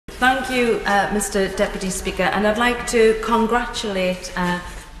Thank you, Mr Deputy Speaker, and I'd like to congratulate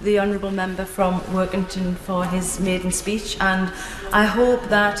the Honourable Member from Workington for his maiden speech, and I hope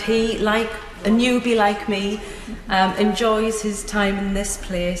that he, like a newbie like me, enjoys his time in this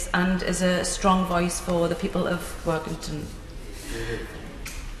place and is a strong voice for the people of Workington.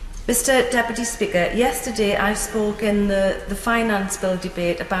 Mr Deputy Speaker, yesterday I spoke in the Finance Bill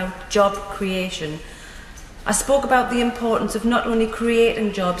debate about job creation. I spoke about the importance of not only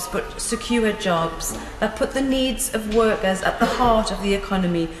creating jobs but secure jobs that put the needs of workers at the heart of the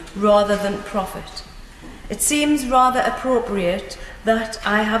economy rather than profit. It seems rather appropriate that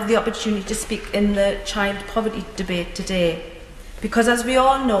I have the opportunity to speak in the child poverty debate today, because as we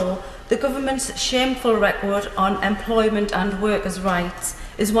all know, the government's shameful record on employment and workers' rights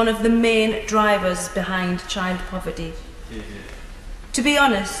is one of the main drivers behind child poverty. To be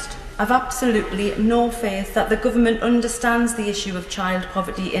honest, I've absolutely no faith that the government understands the issue of child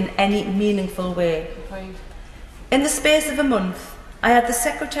poverty in any meaningful way. In the space of a month, I had the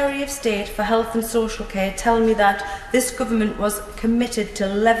Secretary of State for Health and Social Care tell me that this government was committed to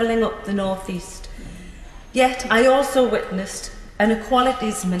levelling up the North East. Yet I also witnessed an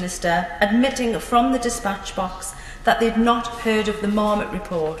Equalities Minister admitting from the dispatch box that they'd not heard of the Marmot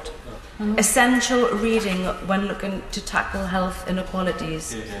report. Essential reading when looking to tackle health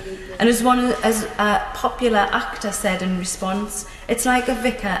inequalities. And as a popular actor said in response, it's like a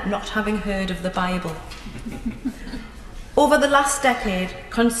vicar not having heard of the Bible. Over the last decade,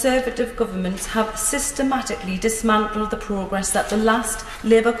 Conservative governments have systematically dismantled the progress that the last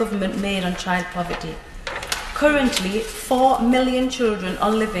Labour government made on child poverty. Currently, 4 million children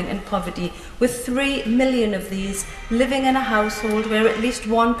are living in poverty, with 3 million of these living in a household where at least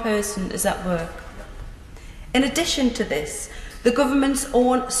one person is at work. In addition to this, the government's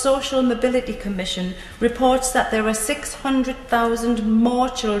own Social Mobility Commission reports that there are 600,000 more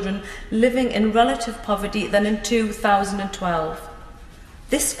children living in relative poverty than in 2012.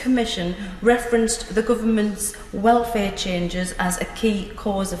 This commission referenced the government's welfare changes as a key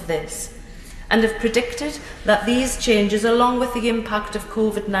cause of this, and have predicted that these changes, along with the impact of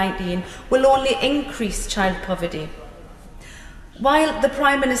COVID-19, will only increase child poverty. While the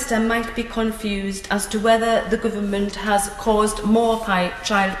Prime Minister might be confused as to whether the government has caused more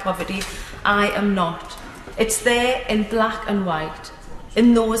child poverty, I am not. It's there in black and white,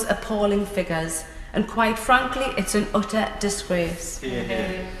 in those appalling figures, and quite frankly, it's an utter disgrace.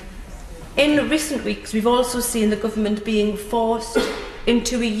 In recent weeks, we've also seen the government being forced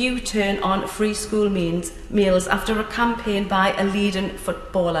into a U-turn on free school meals after a campaign by a leading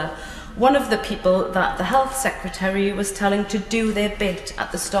footballer, one of the people that the Health Secretary was telling to do their bit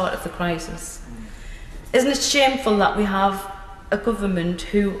at the start of the crisis. Isn't it shameful that we have a government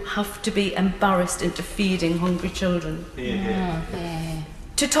who have to be embarrassed into feeding hungry children?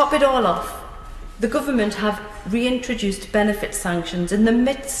 To top it all off, the government have reintroduced benefit sanctions in the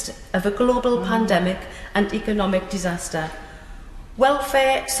midst of a global pandemic and economic disaster.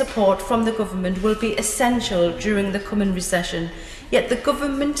 Welfare support from the government will be essential during the coming recession, yet the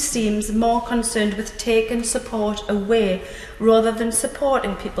government seems more concerned with taking support away rather than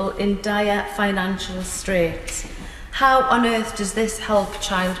supporting people in dire financial straits. How on earth does this help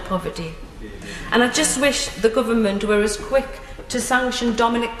child poverty? And I just wish the government were as quick to sanction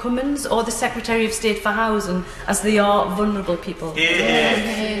Dominic Cummings or the Secretary of State for Housing as they are vulnerable people.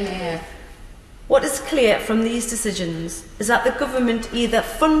 What is clear from these decisions is that the government either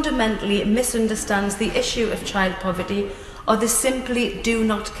fundamentally misunderstands the issue of child poverty or they simply do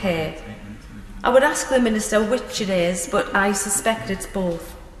not care. I would ask the Minister which it is, but I suspect it's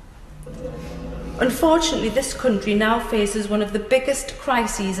both. Unfortunately, this country now faces one of the biggest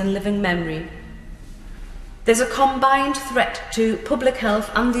crises in living memory. There's a combined threat to public health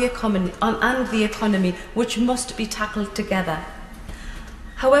and the economy which must be tackled together.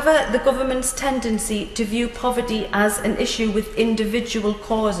 However, the government's tendency to view poverty as an issue with individual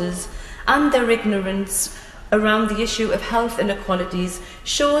causes and their ignorance around the issue of health inequalities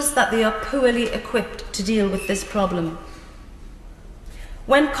shows that they are poorly equipped to deal with this problem.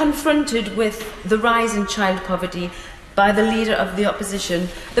 When confronted with the rise in child poverty by the Leader of the Opposition,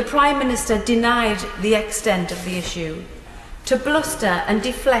 the Prime Minister denied the extent of the issue. To bluster and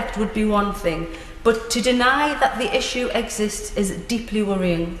deflect would be one thing, but to deny that the issue exists is deeply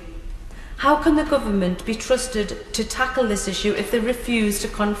worrying. How can the government be trusted to tackle this issue if they refuse to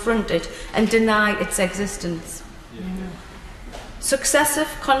confront it and deny its existence? Successive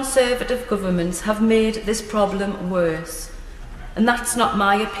Conservative governments have made this problem worse, and that's not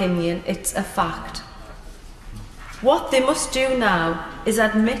my opinion, it's a fact. What they must do now is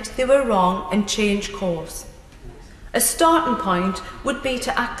admit they were wrong and change course. A starting point would be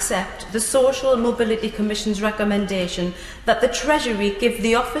to accept the Social Mobility Commission's recommendation that the Treasury give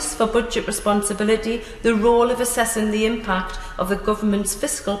the Office for Budget Responsibility the role of assessing the impact of the government's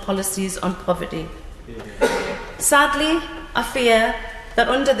fiscal policies on poverty. Sadly, I fear that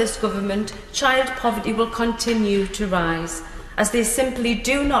under this government, child poverty will continue to rise, as they simply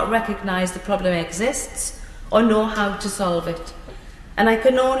do not recognise the problem exists or know how to solve it. And I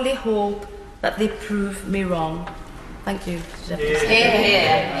can only hope that they prove me wrong. Thank you, Deputy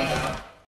Speaker.